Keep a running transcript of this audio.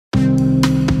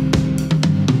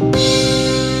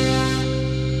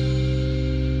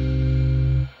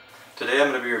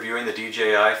reviewing the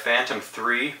DJI Phantom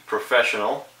 3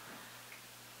 Professional.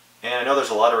 And I know there's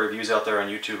a lot of reviews out there on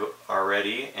YouTube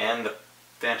already, and the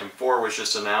Phantom 4 was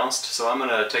just announced, so I'm going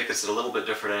to take this at a little bit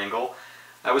different angle.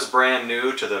 I was brand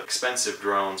new to the expensive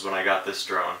drones when I got this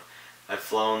drone. I've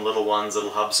flown little ones,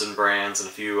 little Hubsan brands, and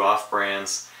a few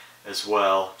off-brands as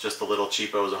well, just the little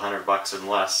cheapos, $100 and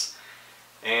less.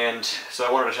 And so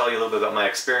I wanted to tell you a little bit about my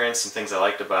experience and things I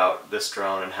liked about this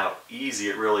drone and how easy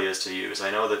it really is to use.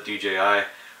 I know that DJI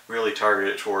really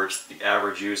targeted it towards the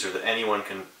average user, that anyone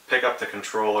can pick up the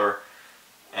controller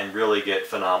and really get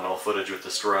phenomenal footage with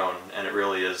this drone, and it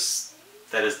really is,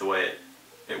 that is the way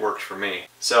it worked for me.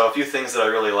 So a few things that I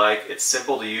really like: it's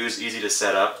simple to use, easy to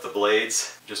set up. The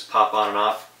blades just pop on and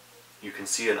off. You can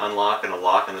see an unlock and a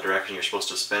lock in the direction you're supposed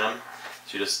to spin them.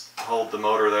 So you just hold the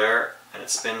motor there and it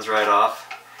spins right off.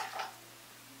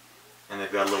 And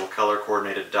they've got a little color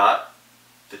coordinated dot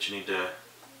that you need to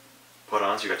put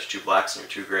on. So you got your two blacks and your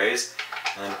two grays.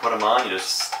 And then to put them on, you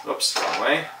just, oops, wrong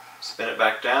way. Spin it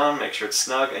back down, make sure it's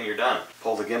snug, and you're done.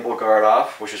 Pull the gimbal guard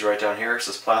off, which is right down here. It's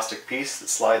this plastic piece that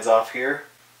slides off here.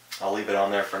 I'll leave it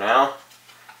on there for now.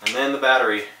 And then the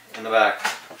battery in the back,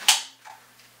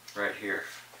 right here,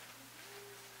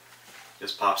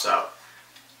 just pops out.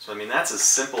 So I mean, that's as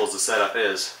simple as the setup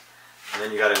is. And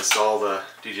then you got to install the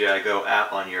DJI Go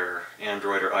app on your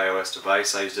Android or iOS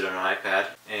device. I used it on an iPad,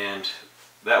 and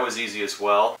that was easy as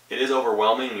well. It is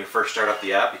overwhelming when you first start up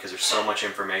the app because there's so much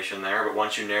information there, but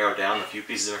once you narrow down the few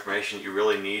pieces of information that you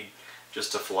really need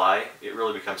just to fly, it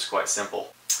really becomes quite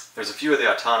simple. There's a few of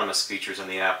the autonomous features in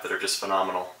the app that are just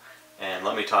phenomenal, and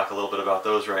let me talk a little bit about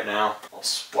those right now. I'll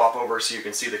swap over so you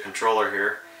can see the controller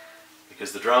here,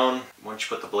 because the drone, once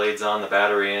you put the blades on, the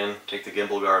battery in, take the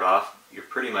gimbal guard off, you're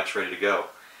pretty much ready to go.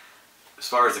 As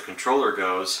far as the controller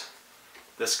goes,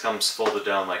 this comes folded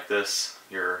down like this,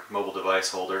 your mobile device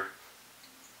holder,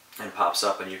 and pops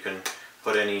up, and you can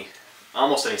put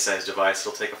almost any size device.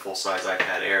 It'll take a full-size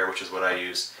iPad Air, which is what I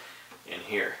use in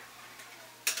here.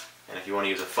 And if you want to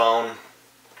use a phone,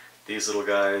 these little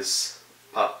guys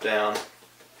pop down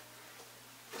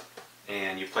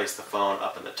and you place the phone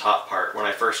up in the top part. When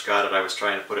I first got it, I was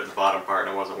trying to put it in the bottom part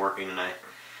and it wasn't working, and I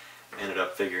ended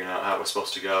up figuring out how it was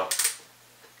supposed to go.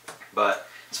 But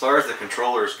as far as the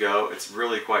controllers go, it's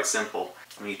really quite simple.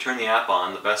 When you turn the app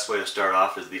on, the best way to start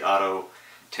off is the auto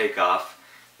takeoff,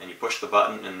 and you push the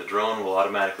button and the drone will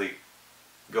automatically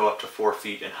go up to 4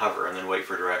 feet and hover and then wait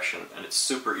for direction. And it's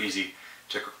super easy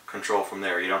to control from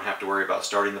there. You don't have to worry about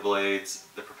starting the blades,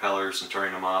 the propellers, and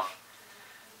turning them off.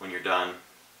 When you're done,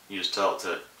 you just tell it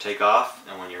to take off,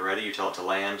 and when you're ready, you tell it to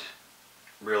land.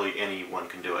 Really, anyone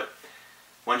can do it.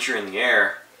 Once you're in the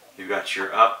air, you've got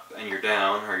your up and your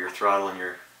down, or your throttle and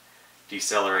your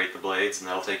decelerate the blades, and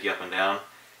that'll take you up and down.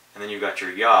 And then you've got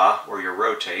your yaw, or your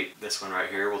rotate. This one right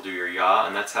here will do your yaw,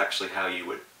 and that's actually how you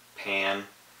would pan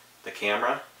the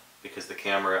camera, because the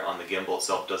camera on the gimbal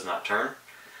itself does not turn.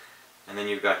 And then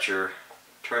you've got your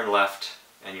turn left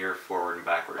and your forward and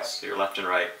backwards. So your left and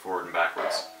right, forward and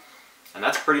backwards. And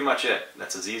that's pretty much it.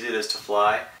 That's as easy as it is to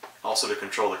fly. Also, to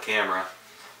control the camera,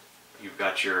 you've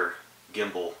got your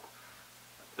gimbal.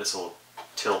 This will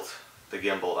tilt the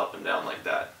gimbal up and down like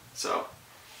that. So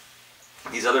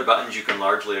these other buttons you can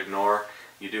largely ignore.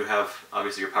 You do have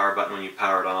obviously your power button when you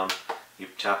power it on. You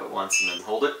tap it once and then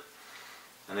hold it.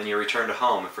 And then you return to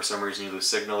home. If for some reason you lose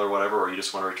signal or whatever, or you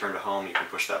just want to return to home, you can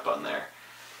push that button there.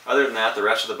 Other than that, the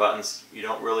rest of the buttons you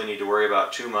don't really need to worry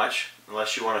about too much,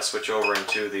 unless you want to switch over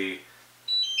into the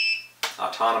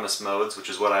autonomous modes, which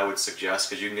is what I would suggest,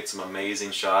 because you can get some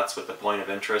amazing shots with the point of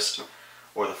interest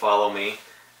or the follow me.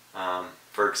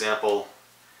 For example,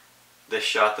 this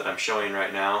shot that I'm showing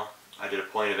right now, I did a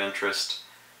point of interest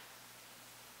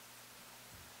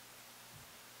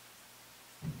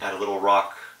at a little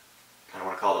rock, I don't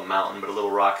want to call it a mountain, but a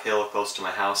little rock hill close to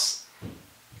my house,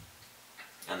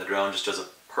 and the drone just does a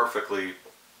perfectly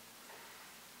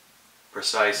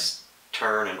precise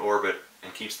turn and orbit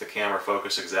and keeps the camera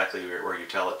focused exactly where you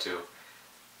tell it to,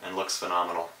 and looks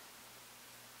phenomenal.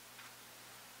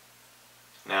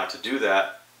 Now, to do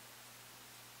that,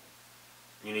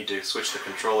 you need to switch the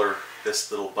controller,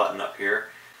 this little button up here,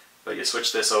 but you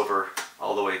switch this over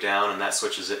all the way down, and that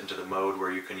switches it into the mode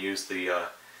where you can use the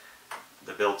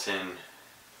built-in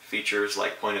features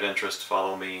like point of interest,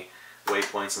 follow me,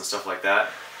 waypoints, and stuff like that.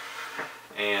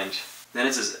 And then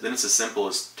it's as simple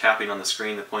as tapping on the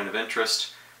screen the point of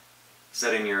interest,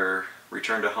 setting your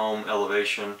return to home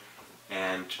elevation,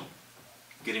 and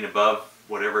getting above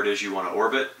whatever it is you want to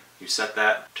orbit. You set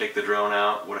that, take the drone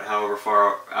out, however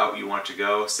far out you want it to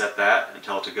go, set that and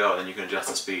tell it to go. Then you can adjust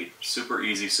the speed. Super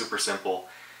easy, super simple,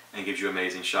 and gives you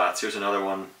amazing shots. Here's another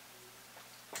one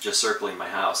just circling my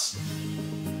house.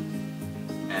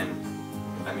 And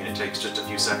I mean, it takes just a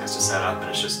few seconds to set up and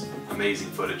it's just amazing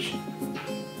footage.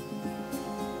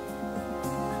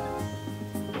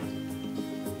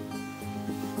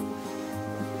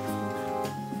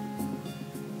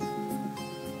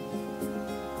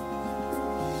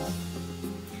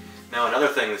 Now another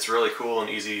thing that's really cool and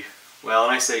easy, well,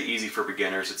 and I say easy for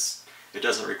beginners, it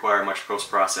doesn't require much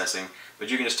post-processing, but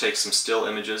you can just take some still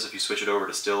images. If you switch it over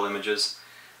to still images,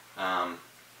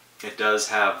 it does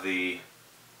have the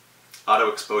auto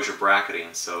exposure bracketing,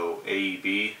 so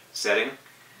AEB setting.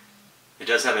 It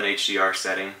does have an HDR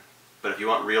setting, but if you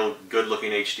want real good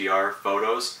looking HDR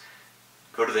photos,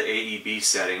 go to the AEB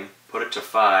setting, put it to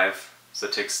 5, so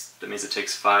that means it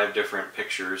takes 5 different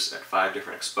pictures at 5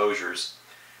 different exposures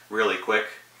really quick,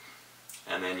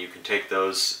 and then you can take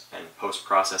those and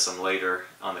post-process them later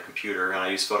on the computer. And I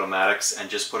use Photomatics and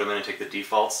just put them in and take the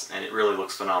defaults, and it really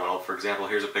looks phenomenal. For example,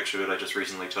 here's a picture that I just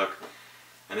recently took,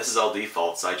 and this is all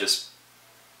defaults. I just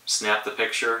snapped the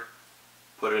picture,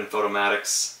 put it in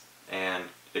Photomatics, and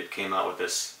it came out with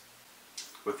this,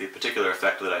 with the particular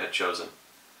effect that I had chosen.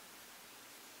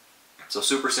 So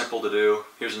super simple to do.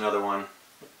 Here's another one.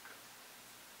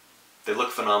 They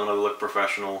look phenomenal, they look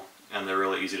professional, and they're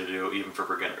really easy to do, even for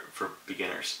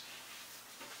beginners.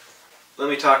 Let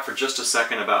me talk for just a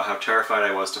second about how terrified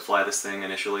I was to fly this thing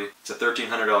initially. It's a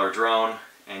 $1,300 drone,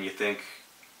 and you think,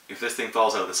 if this thing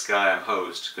falls out of the sky, I'm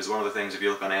hosed. Because one of the things, if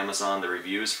you look on Amazon, the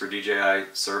reviews for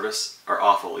DJI service are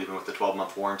awful, even with the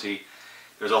 12-month warranty.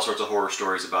 There's all sorts of horror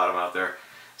stories about them out there.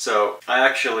 So I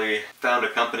actually found a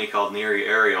company called Neary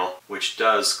Aerial, which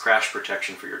does crash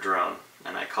protection for your drone.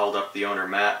 And I called up the owner,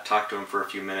 Matt, talked to him for a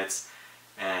few minutes,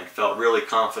 and felt really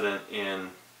confident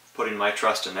in putting my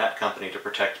trust in that company to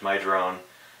protect my drone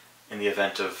in the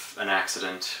event of an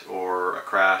accident or a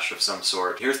crash of some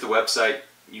sort. Here's the website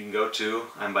you can go to.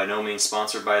 I'm by no means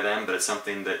sponsored by them, but it's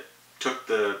something that took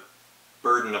the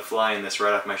burden of flying this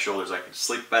right off my shoulders. I could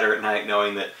sleep better at night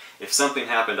knowing that if something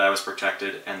happened, I was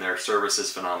protected, and their service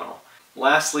is phenomenal.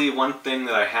 Lastly, one thing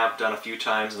that I have done a few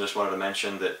times, and just wanted to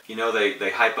mention, that, you know,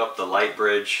 they hype up the light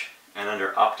bridge, and under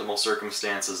optimal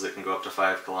circumstances it can go up to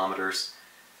 5 kilometers.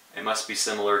 It must be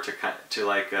similar to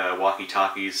like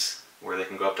walkie-talkies, where they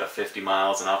can go up to 50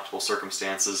 miles in optimal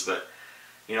circumstances. But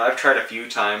you know, I've tried a few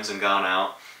times and gone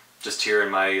out, just here in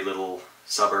my little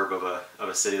suburb of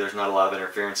a city. There's not a lot of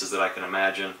interferences that I can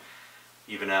imagine,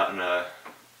 even out in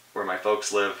where my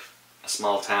folks live, a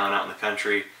small town out in the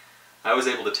country. I was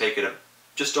able to take it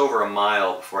just over a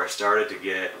mile before I started to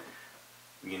get,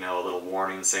 you know, a little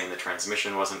warning saying the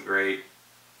transmission wasn't great,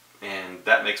 and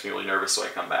that makes me really nervous, so I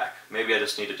come back. Maybe I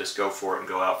just need to just go for it and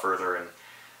go out further and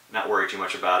not worry too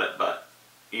much about it, but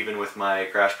even with my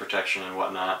crash protection and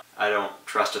whatnot, I don't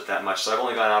trust it that much. So I've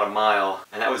only gone out a mile,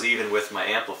 and that was even with my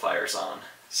amplifiers on.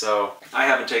 So I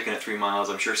haven't taken it 3 miles.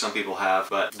 I'm sure some people have,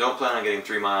 but don't plan on getting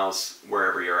 3 miles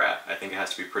wherever you're at. I think it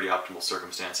has to be pretty optimal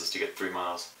circumstances to get 3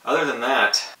 miles. Other than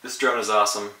that, this drone is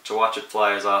awesome. To watch it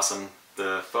fly is awesome.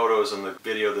 The photos and the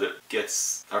video that it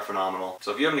gets are phenomenal.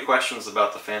 So if you have any questions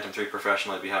about the Phantom 3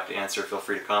 Professional, I'd be happy to answer. Feel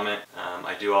free to comment.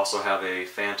 I do also have a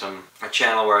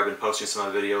channel where I've been posting some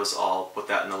of the videos. I'll put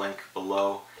that in the link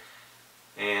below.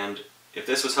 And if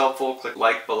this was helpful, click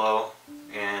like below.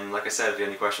 And like I said, if you have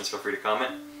any questions, feel free to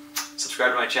comment.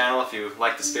 Subscribe to my channel if you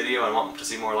like this video and want to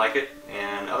see more like it.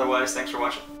 And otherwise, thanks for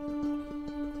watching.